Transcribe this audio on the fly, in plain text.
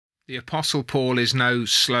The Apostle Paul is no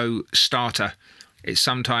slow starter. It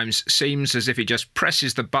sometimes seems as if he just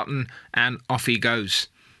presses the button and off he goes.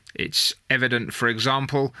 It's evident, for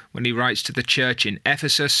example, when he writes to the church in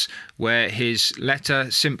Ephesus, where his letter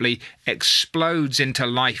simply explodes into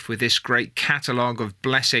life with this great catalogue of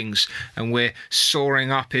blessings, and we're soaring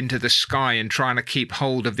up into the sky and trying to keep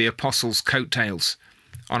hold of the apostles' coattails.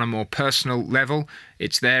 On a more personal level,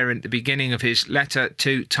 it's there at the beginning of his letter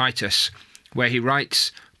to Titus, where he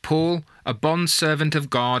writes, "Paul, a bondservant of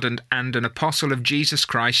God and an apostle of Jesus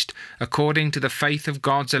Christ, according to the faith of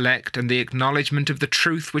God's elect and the acknowledgement of the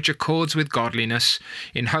truth which accords with godliness,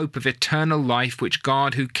 in hope of eternal life, which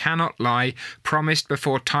God, who cannot lie, promised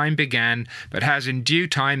before time began, but has in due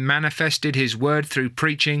time manifested his word through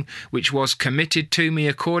preaching, which was committed to me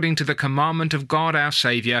according to the commandment of God our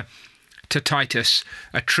Saviour, to Titus,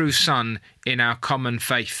 a true son in our common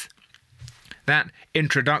faith." That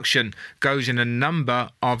introduction goes in a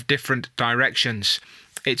number of different directions.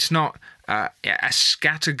 It's not a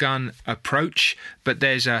scattergun approach, but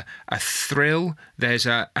there's a thrill, there's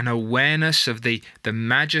an awareness of the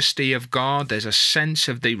majesty of God, there's a sense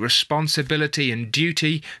of the responsibility and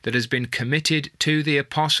duty that has been committed to the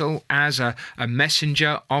apostle as a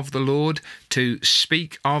messenger of the Lord to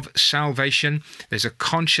speak of salvation. There's a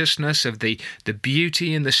consciousness of the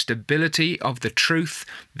beauty and the stability of the truth,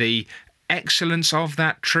 the excellence of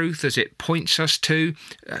that truth as it points us to,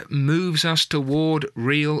 moves us toward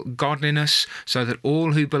real godliness, so that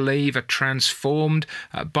all who believe are transformed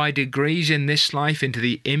by degrees in this life into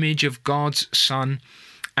the image of God's Son.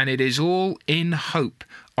 And it is all in hope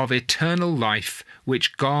of eternal life,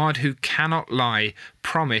 which God, who cannot lie,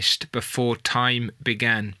 promised before time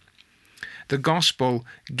began. The gospel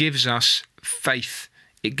gives us faith.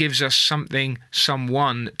 It gives us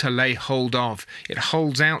someone to lay hold of. It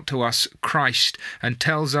holds out to us Christ and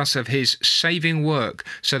tells us of his saving work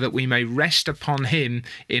so that we may rest upon him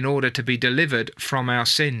in order to be delivered from our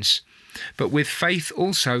sins. But with faith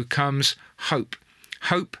also comes hope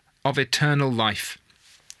of eternal life.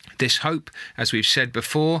 This hope, as we've said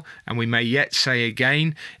before, and we may yet say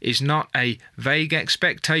again, is not a vague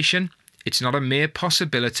expectation. It's not a mere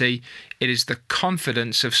possibility. It is the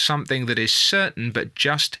confidence of something that is certain but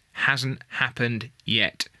just hasn't happened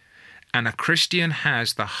yet. And a Christian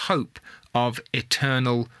has the hope of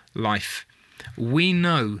eternal life. We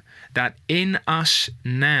know that in us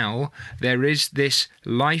now there is this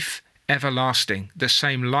life everlasting, the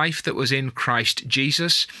same life that was in Christ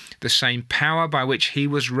Jesus, the same power by which he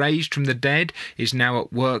was raised from the dead is now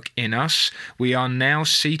at work in us. We are now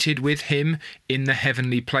seated with him in the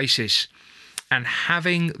heavenly places. And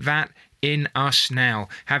having that in us now,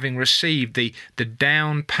 having received the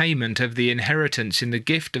down payment of the inheritance in the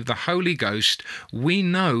gift of the Holy Ghost, we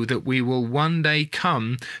know that we will one day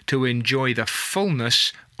come to enjoy the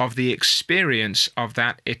fullness of the experience of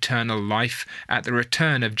that eternal life at the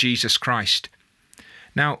return of Jesus Christ.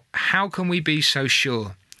 Now, how can we be so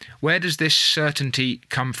sure? Where does this certainty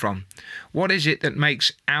come from? What is it that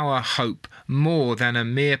makes our hope more than a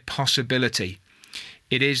mere possibility?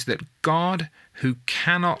 It is that God, who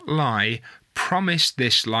cannot lie, promised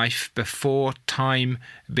this life before time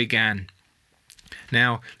began.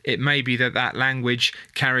 Now, it may be that language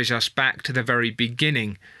carries us back to the very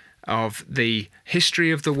beginning of the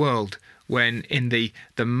history of the world, when in the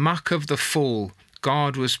muck of the fall,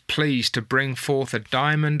 God was pleased to bring forth a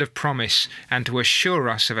diamond of promise and to assure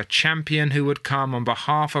us of a champion who would come on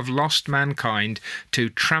behalf of lost mankind to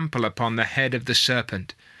trample upon the head of the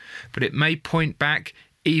serpent. But it may point back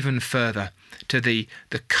even further to the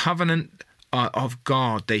covenant of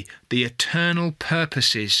God, the eternal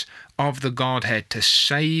purposes of the Godhead to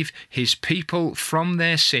save his people from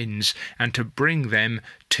their sins and to bring them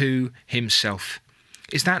to himself.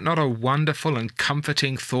 Is that not a wonderful and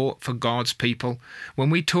comforting thought for God's people? When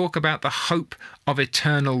we talk about the hope of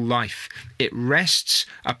eternal life, it rests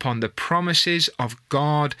upon the promises of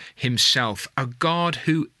God himself, a God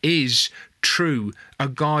who is true, a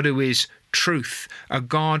God who is truth, a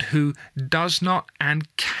God who does not and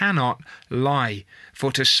cannot lie. For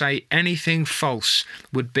to say anything false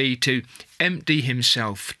would be to empty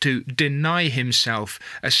himself, to deny himself,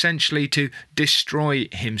 essentially to destroy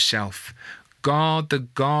himself. God, the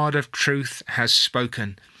God of truth, has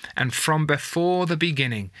spoken, and from before the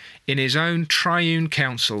beginning, in his own triune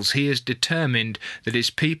counsels, he has determined that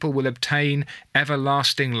his people will obtain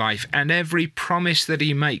everlasting life, and every promise that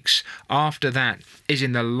he makes after that is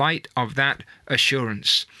in the light of that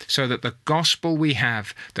assurance, so that the gospel we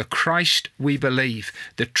have, the Christ we believe,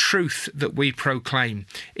 the truth that we proclaim,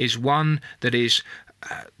 is one that is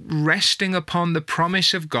resting upon the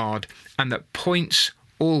promise of God and that points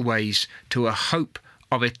always to a hope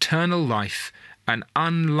of eternal life, an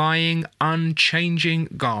unlying, unchanging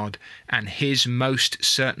God, and his most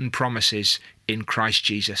certain promises in Christ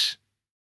Jesus.